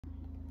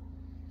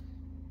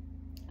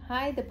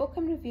Hi, the book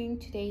I'm reviewing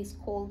today is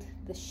called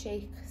The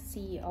Sheikh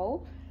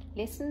CEO,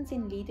 Lessons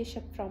in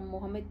Leadership from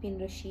Mohammed bin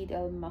Rashid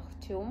Al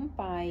Maktoum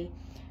by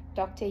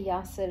Dr.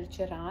 Yasser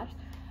Jarrar.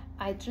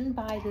 I didn't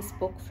buy this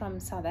book from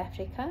South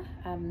Africa.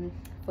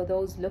 For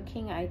those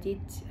looking,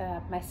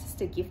 my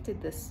sister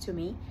gifted this to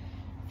me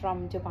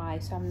from Dubai,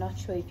 so I'm not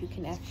sure if you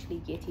can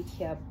actually get it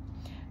here.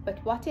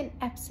 But what an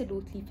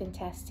absolutely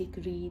fantastic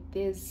read.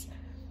 There's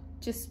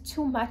just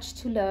too much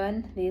to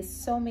learn. There's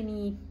so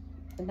many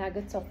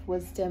nuggets of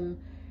wisdom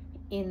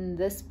in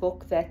this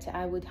book that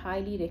I would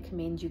highly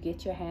recommend you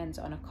get your hands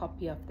on a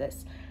copy of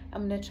this.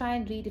 I'm going to try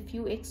and read a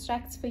few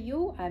extracts for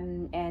you,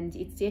 and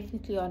it's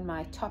definitely on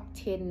my top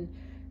 10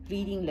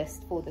 reading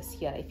list for this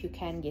year if you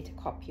can get a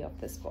copy of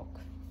this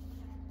book.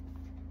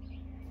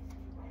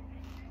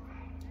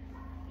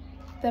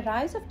 The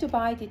rise of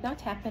Dubai did not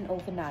happen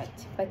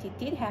overnight, but it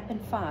did happen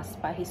fast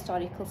by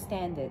historical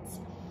standards.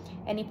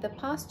 And if the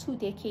past 2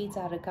 decades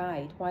are a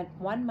guide,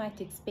 one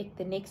might expect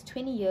the next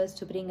 20 years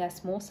to bring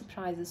us more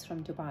surprises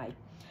from Dubai,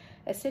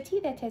 a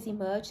city that has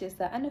emerged as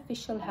the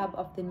unofficial hub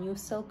of the new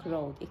Silk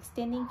Road,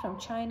 extending from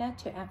China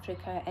to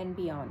Africa and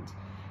beyond,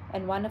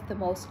 and one of the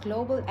most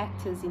global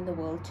actors in the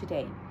world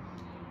today.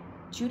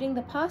 During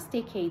the past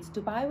decades,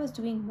 Dubai was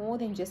doing more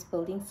than just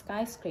building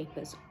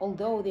skyscrapers,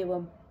 although they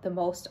were the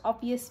most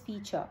obvious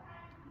feature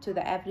to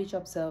the average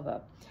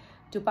observer.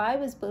 Dubai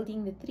was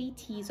building the 3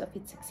 T's of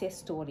its success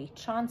story: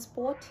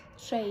 transport,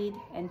 trade,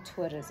 and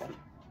tourism.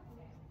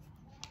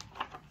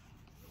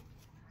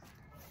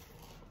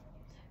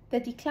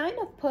 The decline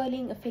of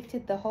pearling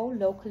affected the whole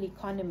local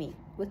economy,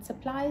 with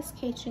suppliers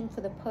catering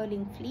for the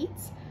pearling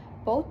fleets,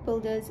 boat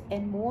builders,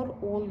 and more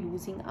all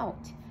losing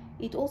out.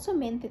 It also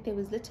meant that there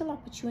was little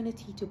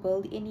opportunity to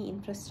build any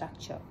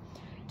infrastructure.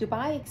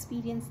 Dubai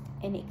experienced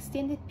an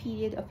extended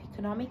period of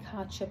economic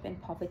hardship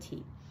and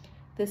poverty.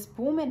 This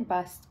boom and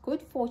bust,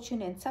 good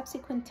fortune, and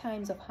subsequent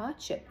times of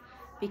hardship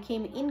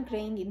became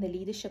ingrained in the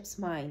leadership's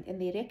mind,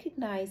 and they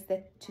recognized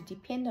that to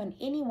depend on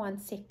any one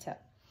sector,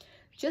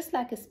 just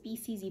like a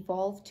species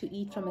evolved to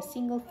eat from a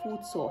single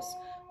food source,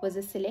 was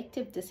a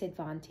selective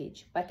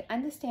disadvantage, but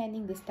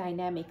understanding this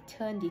dynamic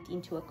turned it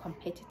into a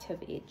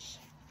competitive edge.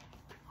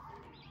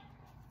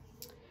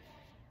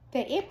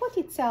 The airport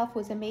itself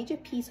was a major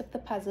piece of the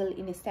puzzle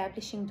in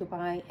establishing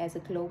Dubai as a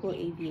global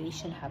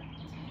aviation hub.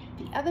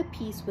 The other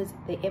piece was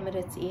the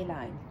Emirates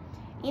airline.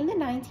 In the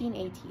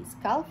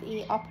 1980s, Gulf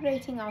Air,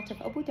 operating out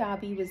of Abu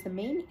Dhabi, was the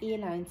main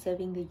airline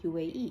serving the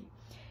UAE.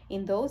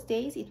 In those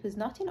days, it was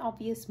not an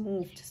obvious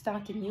move to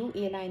start a new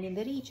airline in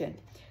the region.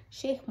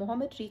 Sheikh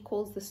Mohammed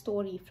recalls the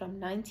story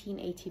from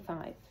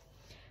 1985.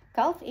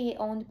 Gulf Air,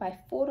 owned by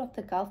 4 of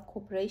the Gulf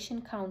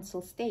Cooperation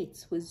Council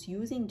states, was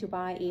using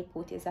Dubai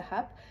Airport as a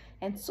hub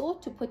and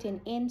sought to put an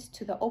end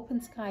to the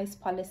open skies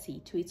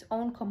policy to its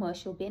own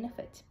commercial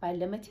benefit by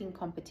limiting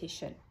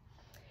competition.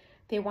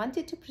 They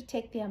wanted to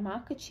protect their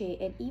market share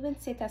and even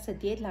set us a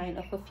deadline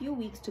of a few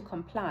weeks to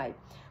comply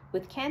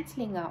with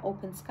cancelling our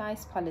open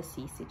skies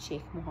policy, said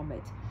Sheikh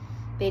Mohammed.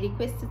 They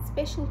requested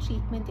special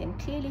treatment and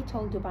clearly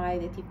told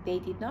Dubai that if they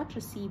did not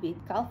receive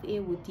it, Gulf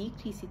Air would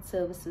decrease its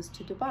services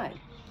to Dubai.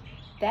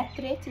 That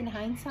threat, in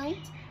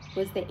hindsight,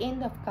 was the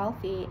end of Gulf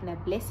Air and a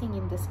blessing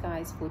in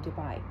disguise for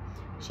Dubai.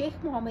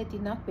 Sheikh Mohammed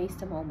did not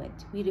waste a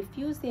moment. We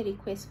refused their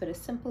request for a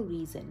simple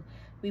reason.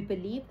 We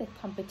believe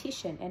that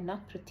competition and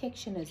not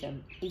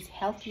protectionism is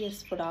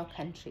healthiest for our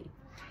country.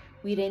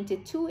 We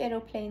rented 2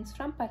 aeroplanes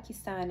from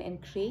Pakistan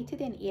and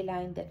created an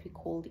airline that we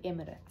called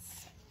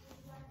Emirates.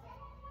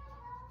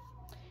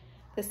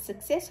 The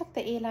success of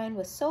the airline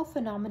was so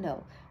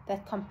phenomenal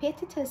that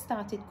competitors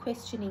started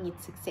questioning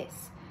its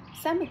success.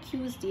 Some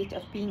accused it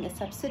of being a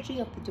subsidiary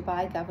of the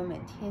Dubai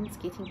government, hence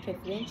getting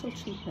preferential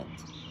treatment.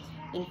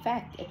 In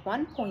fact, at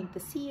one point, the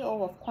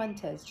CEO of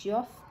Qantas,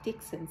 Geoff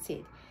Dixon,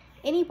 said,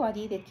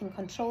 "Anybody that can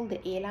control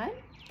the airline,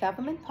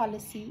 government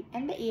policy,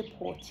 and the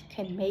airport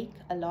can make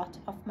a lot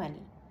of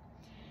money."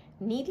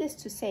 Needless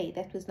to say,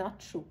 that was not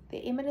true.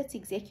 The Emirates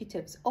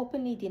executives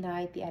openly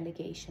denied the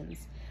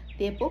allegations.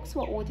 Their books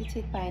were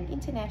audited by an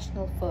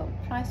international firm,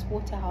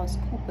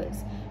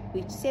 PricewaterhouseCoopers,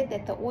 which said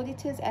that the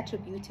auditors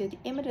attributed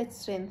Emirates'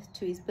 strength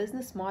to his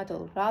business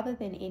model rather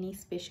than any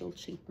special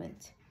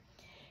treatment.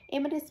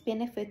 Emirates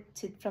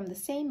benefited from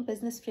the same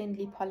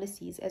business-friendly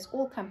policies as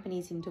all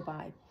companies in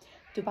Dubai.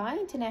 Dubai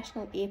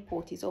International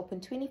Airport is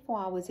open 24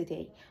 hours a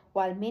day,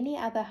 while many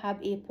other hub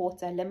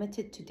airports are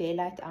limited to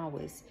daylight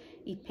hours.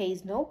 It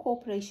pays no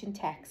corporation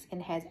tax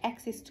and has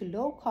access to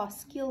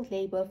low-cost skilled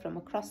labor from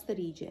across the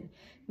region,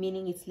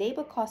 meaning its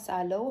labor costs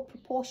are a lower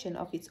proportion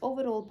of its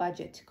overall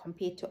budget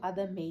compared to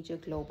other major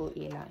global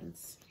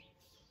airlines.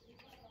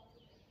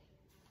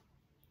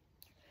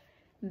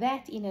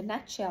 That, in a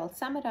nutshell,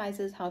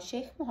 summarizes how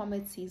Sheikh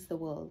Mohammed sees the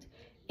world.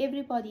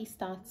 Everybody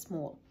starts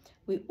small.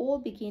 We all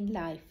begin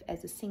life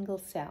as a single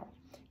cell.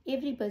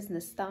 Every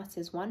business starts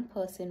as one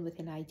person with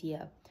an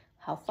idea.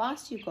 How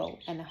fast you go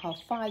and how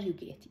far you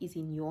get is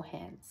in your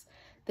hands.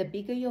 The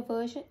bigger your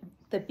vision,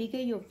 the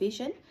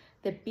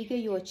bigger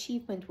your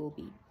achievement will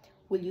be.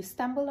 Will you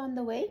stumble on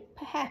the way?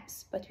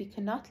 Perhaps, but we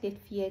cannot let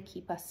fear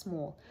keep us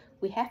small.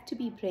 We have to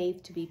be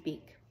brave to be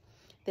big.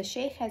 The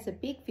Sheikh has a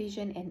big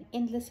vision and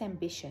endless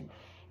ambition,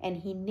 and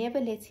he never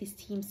lets his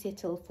team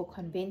settle for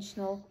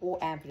conventional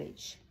or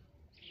average.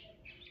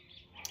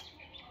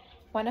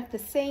 One of the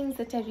sayings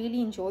that I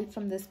really enjoyed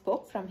from this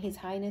book, from His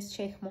Highness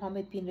Sheikh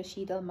Mohammed bin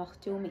Rashid Al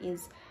Maktoum,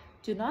 is,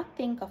 do not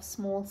think of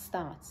small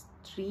starts,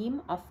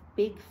 dream of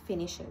big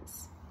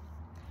finishes.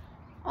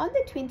 On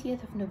the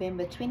 20th of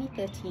November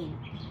 2013,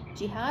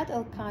 Jihad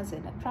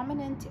Al-Khazin, a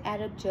prominent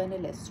Arab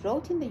journalist,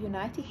 wrote in the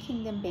United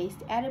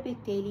Kingdom-based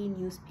Arabic daily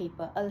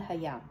newspaper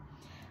Al-Hayya,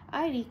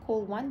 I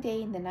recall one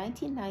day in the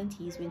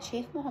 1990s when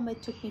Sheikh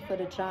Mohammed took me for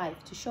a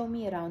drive to show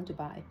me around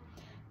Dubai.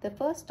 The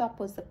first stop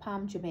was the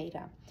Palm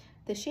Jumeirah.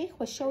 The Sheikh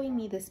was showing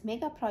me this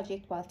mega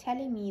project while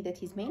telling me that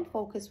his main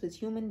focus was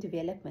human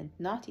development,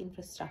 not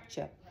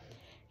infrastructure.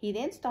 He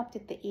then stopped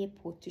at the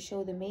airport to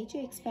show the major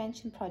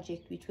expansion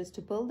project, which was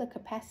to build the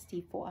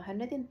capacity for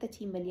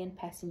 130 million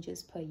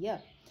passengers per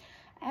year.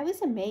 I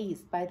was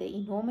amazed by the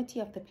enormity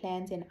of the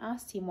plans and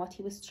asked him what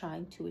he was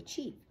trying to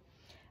achieve.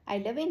 I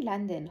live in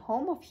London,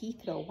 home of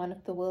Heathrow, one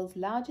of the world's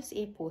largest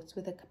airports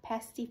with a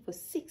capacity for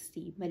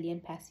 60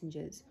 million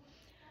passengers.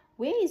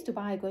 Where is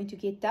Dubai going to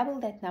get double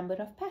that number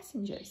of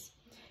passengers?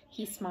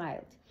 He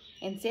smiled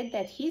and said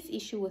that his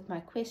issue with my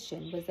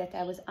question was that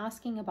I was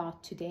asking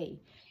about today,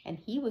 and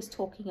he was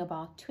talking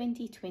about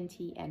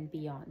 2020 and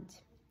beyond.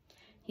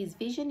 His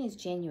vision is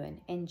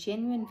genuine, and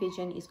genuine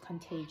vision is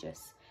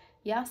contagious.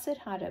 Yasser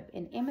Harab,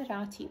 an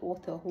Emirati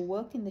author who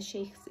worked in the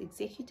Sheikh's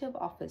executive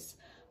office,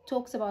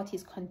 talks about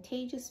his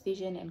contagious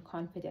vision and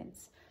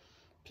confidence.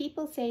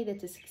 People say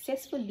that a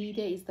successful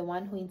leader is the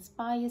one who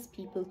inspires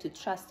people to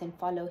trust and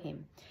follow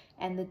him,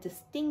 and the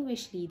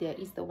distinguished leader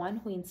is the one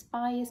who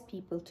inspires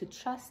people to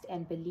trust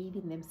and believe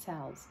in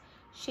themselves.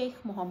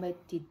 Sheikh Mohammed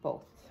did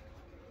both.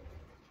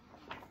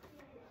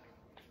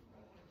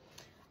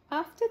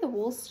 After the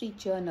Wall Street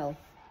Journal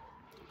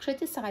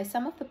criticized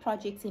some of the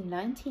projects in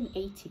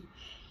 1980,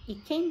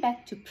 it came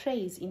back to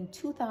praise in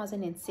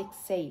 2006,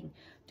 saying,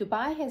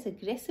 Dubai has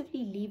aggressively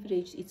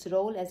leveraged its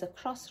role as a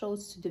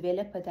crossroads to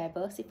develop a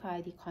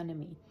diversified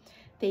economy.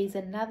 There is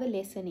another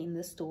lesson in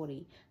the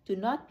story. Do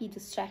not be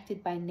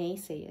distracted by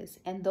naysayers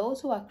and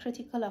those who are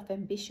critical of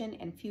ambition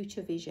and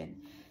future vision.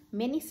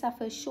 Many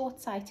suffer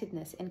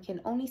short-sightedness and can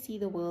only see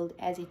the world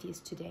as it is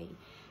today.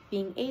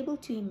 Being able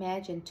to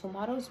imagine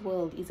tomorrow's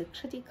world is a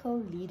critical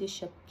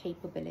leadership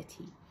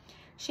capability.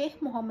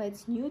 Sheikh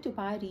Mohammed's New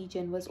Dubai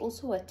region was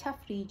also a tough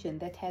region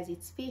that has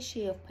its fair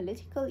share of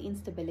political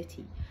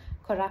instability,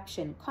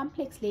 corruption,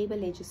 complex labor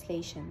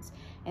legislations,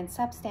 and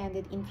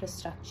substandard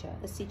infrastructure,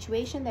 a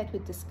situation that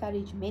would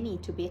discourage many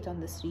to bet on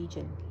this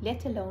region,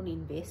 let alone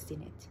invest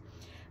in it.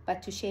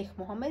 But to Sheikh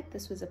Mohammed,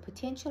 this was a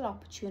potential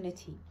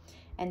opportunity,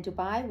 and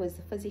Dubai was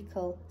the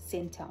physical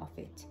center of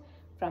it.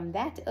 From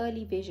that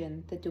early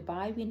vision, the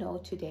Dubai we know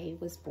today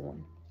was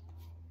born.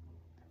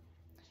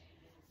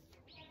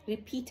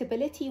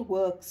 Repeatability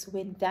works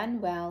when done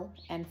well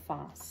and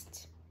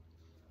fast.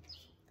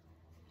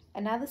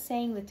 Another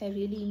saying that I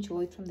really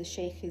enjoyed from the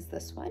Sheikh is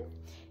this one.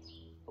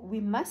 We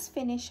must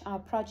finish our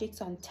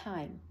projects on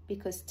time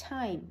because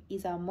time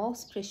is our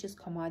most precious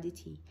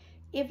commodity.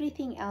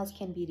 Everything else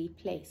can be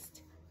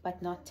replaced,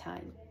 but not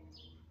time.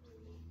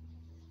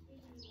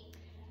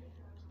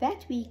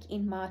 That week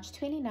in March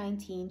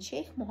 2019,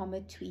 Sheikh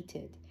Mohammed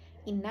tweeted,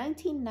 in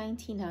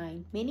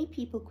 1999, many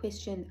people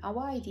questioned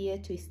our idea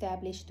to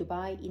establish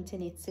Dubai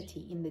Internet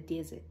City in the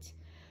desert.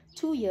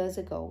 2 years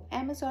ago,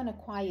 Amazon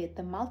acquired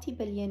the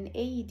multi-billion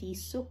AED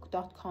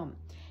Souk.com,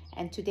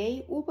 and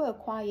today Uber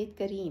acquired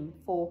Careem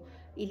for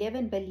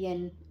 11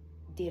 billion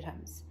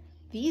dirhams.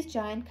 These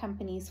giant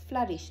companies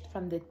flourished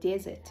from the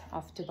desert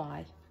of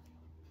Dubai.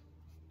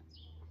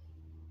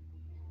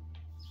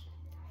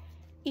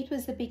 It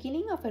was the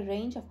beginning of a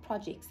range of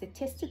projects that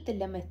tested the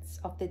limits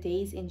of the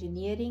day's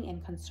engineering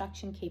and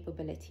construction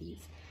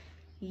capabilities,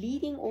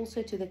 leading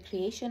also to the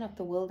creation of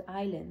the World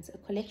Islands, a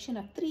collection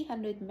of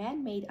 300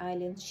 man-made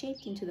islands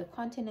shaped into the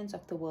continents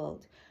of the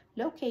world,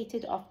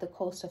 located off the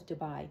coast of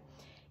Dubai.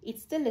 It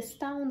still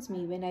astounds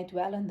me when I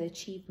dwell on the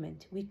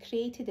achievement. We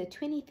created a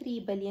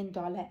 $23 billion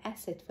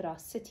asset for our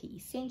city,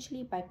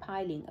 essentially by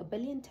piling 1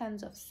 billion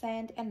tons of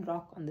sand and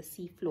rock on the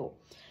sea floor,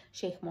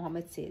 Sheikh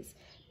Mohammed says.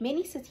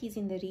 Many cities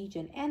in the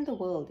region and the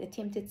world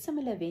attempted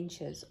similar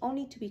ventures,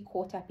 only to be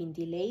caught up in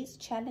delays,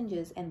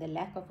 challenges, and the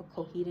lack of a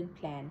coherent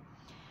plan.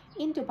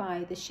 In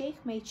Dubai, the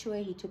Sheikh made sure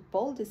he took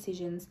bold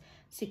decisions,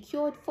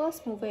 secured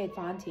first-mover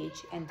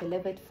advantage, and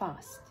delivered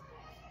fast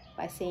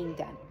by saying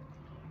done.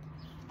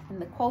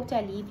 And the quote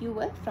I leave you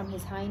with from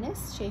His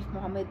Highness Sheikh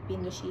Mohammed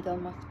bin Rashid Al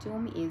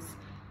Maktoum is,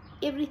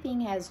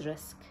 everything has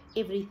risk,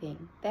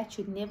 everything. That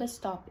should never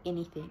stop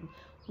anything.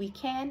 We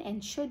can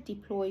and should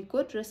deploy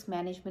good risk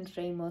management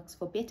frameworks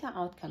for better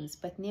outcomes,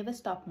 but never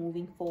stop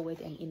moving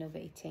forward and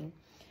innovating.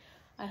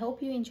 I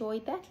hope you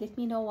enjoyed that. Let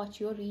me know what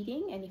you're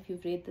reading and if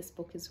you've read this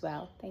book as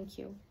well. Thank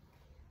you.